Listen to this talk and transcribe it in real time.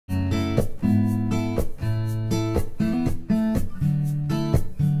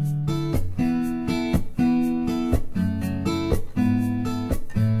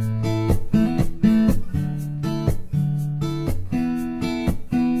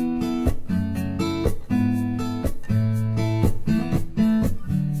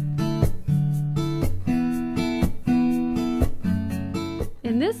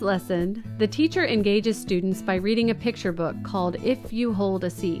this lesson, the teacher engages students by reading a picture book called If You Hold a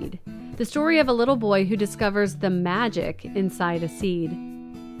Seed, the story of a little boy who discovers the magic inside a seed.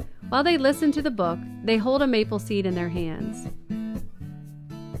 While they listen to the book, they hold a maple seed in their hands.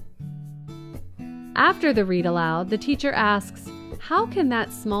 After the read aloud, the teacher asks, how can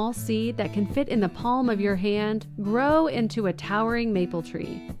that small seed that can fit in the palm of your hand grow into a towering maple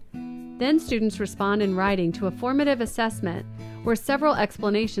tree? Then students respond in writing to a formative assessment where several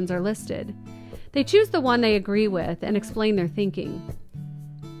explanations are listed. They choose the one they agree with and explain their thinking.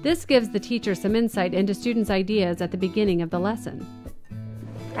 This gives the teacher some insight into students' ideas at the beginning of the lesson.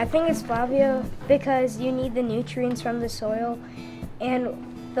 I think it's Flavio because you need the nutrients from the soil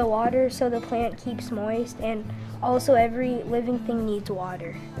and the water so the plant keeps moist, and also every living thing needs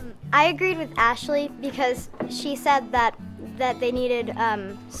water. I agreed with Ashley because she said that they needed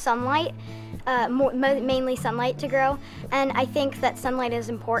sunlight, mainly sunlight to grow, and I think that sunlight is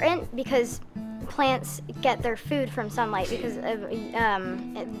important because plants get their food from sunlight because of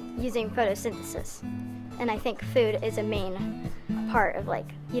using photosynthesis, and I think food is a main part of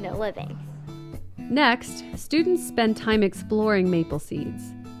living. Next, students spend time exploring maple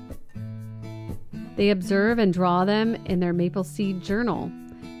seeds. They observe and draw them in their maple seed journal.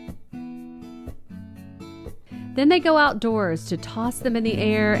 Then they go outdoors to toss them in the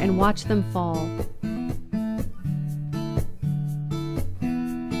air and watch them fall.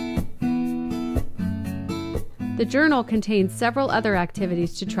 The journal contains several other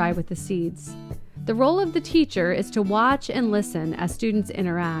activities to try with the seeds. The role of the teacher is to watch and listen as students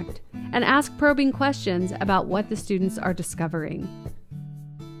interact and ask probing questions about what the students are discovering.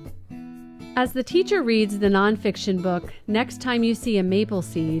 As the teacher reads the nonfiction book, Next Time You See a Maple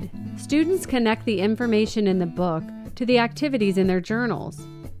Seed, students connect the information in the book to the activities in their journals.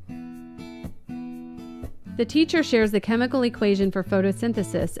 The teacher shares the chemical equation for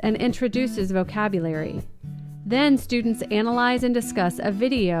photosynthesis and introduces vocabulary. Then students analyze and discuss a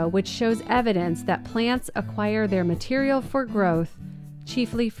video which shows evidence that plants acquire their material for growth,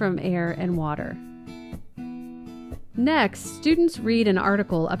 chiefly from air and water. Next, students read an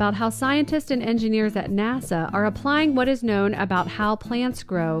article about how scientists and engineers at NASA are applying what is known about how plants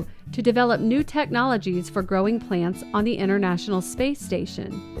grow to develop new technologies for growing plants on the International Space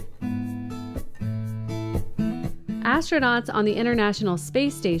Station. Astronauts on the International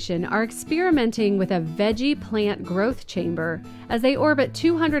Space Station are experimenting with a veggie plant growth chamber as they orbit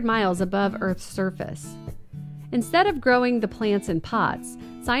 200 miles above Earth's surface. Instead of growing the plants in pots,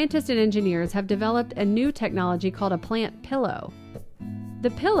 scientists and engineers have developed a new technology called a plant pillow. The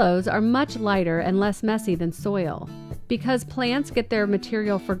pillows are much lighter and less messy than soil. Because plants get their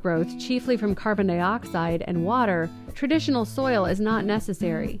material for growth chiefly from carbon dioxide and water, traditional soil is not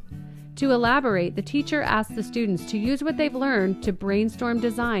necessary. To elaborate, the teacher asks the students to use what they've learned to brainstorm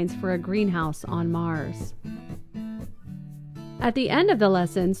designs for a greenhouse on Mars. At the end of the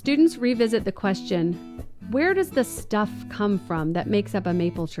lesson, students revisit the question, where does the stuff come from that makes up a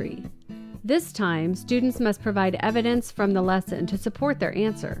maple tree? This time, students must provide evidence from the lesson to support their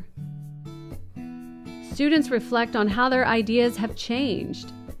answer. Students reflect on how their ideas have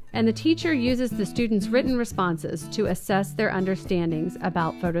changed, and the teacher uses the students' written responses to assess their understandings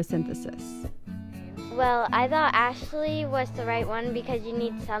about photosynthesis. Well, I thought Ashley was the right one because you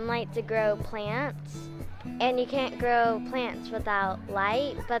need sunlight to grow plants, and you can't grow plants without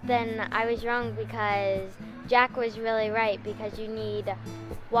light, but then I was wrong because Jack was really right because you need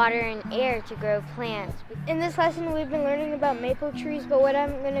water and air to grow plants. In this lesson, we've been learning about maple trees, but what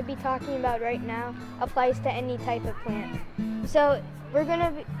I'm going to be talking about right now applies to any type of plant. So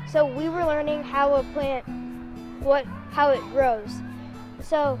we were learning how a plant, how it grows.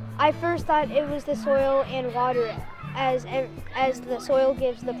 So I first thought it was the soil and water, as the soil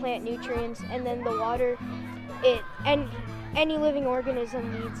gives the plant nutrients, and then the water, any living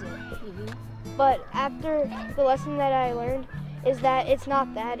organism needs it. But after the lesson that I learned is that it's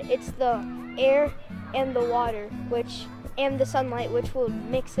not that, it's the air and the water, and the sunlight, which will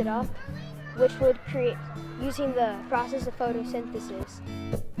mix it up, which would create, using the process of photosynthesis.